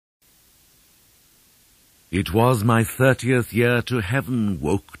It was my 30th year to heaven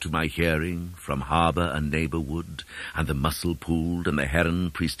woke to my hearing, from harbour and neighbour wood, and the mussel-pooled and the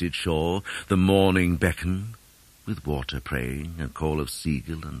heron-priested shore, the morning beckon, with water praying, and call of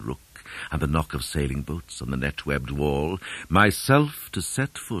seagull and rook, and the knock of sailing boats on the net-webbed wall, myself to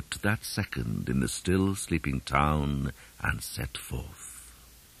set foot that second in the still sleeping town, and set forth.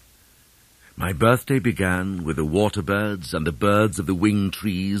 My birthday began with the water-birds and the birds of the winged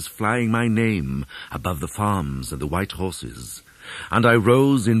trees flying my name above the farms and the white horses, and I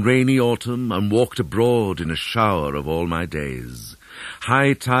rose in rainy autumn and walked abroad in a shower of all my days.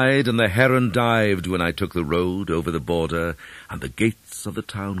 High tide and the heron dived when I took the road over the border, and the gates of the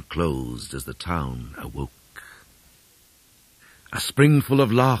town closed as the town awoke. A springful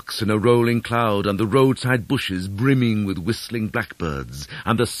of larks in a rolling cloud, and the roadside bushes brimming with whistling blackbirds,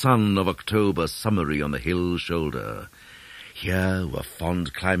 and the sun of October summery on the hill shoulder. Here were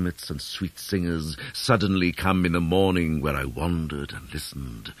fond climates and sweet singers suddenly come in the morning, where I wandered and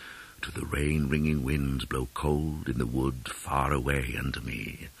listened to the rain-ringing wind blow cold in the wood far away under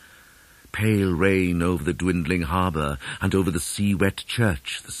me. Pale rain over the dwindling harbour, and over the sea-wet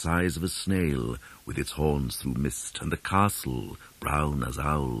church the size of a snail, with its horns through mist, and the castle brown as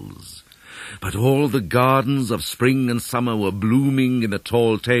owls. But all the gardens of spring and summer were blooming in the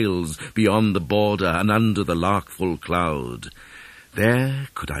tall tales beyond the border and under the larkful cloud. There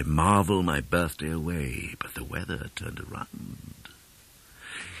could I marvel my birthday away, but the weather turned around.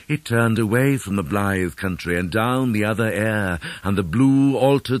 It turned away from the blithe country and down the other air, and the blue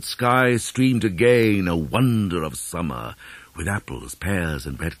altered sky streamed again, a wonder of summer, with apples, pears,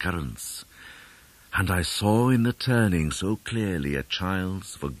 and red currants. And I saw in the turning so clearly a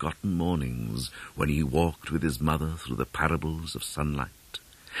child's forgotten mornings, when he walked with his mother through the parables of sunlight,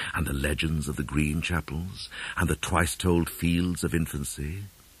 and the legends of the green chapels, and the twice-told fields of infancy,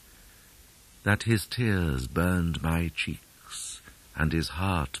 that his tears burned my cheeks, and his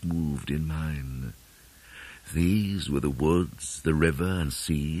heart moved in mine. These were the woods, the river and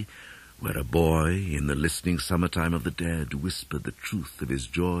sea, where a boy in the listening summertime of the dead whispered the truth of his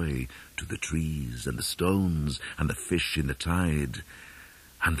joy to the trees and the stones and the fish in the tide,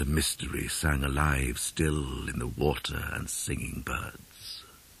 and the mystery sang alive still in the water and singing birds.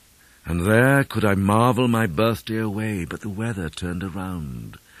 And there could I marvel my birthday away, but the weather turned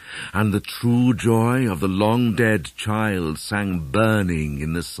around, and the true joy of the long-dead child sang burning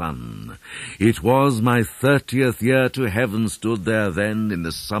in the sun. It was my 30th year to heaven stood there then in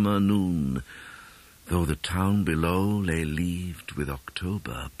the summer noon, though the town below lay leaved with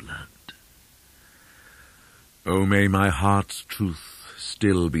October blood. Oh, may my heart's truth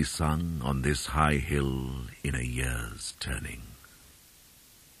still be sung on this high hill in a year's turning.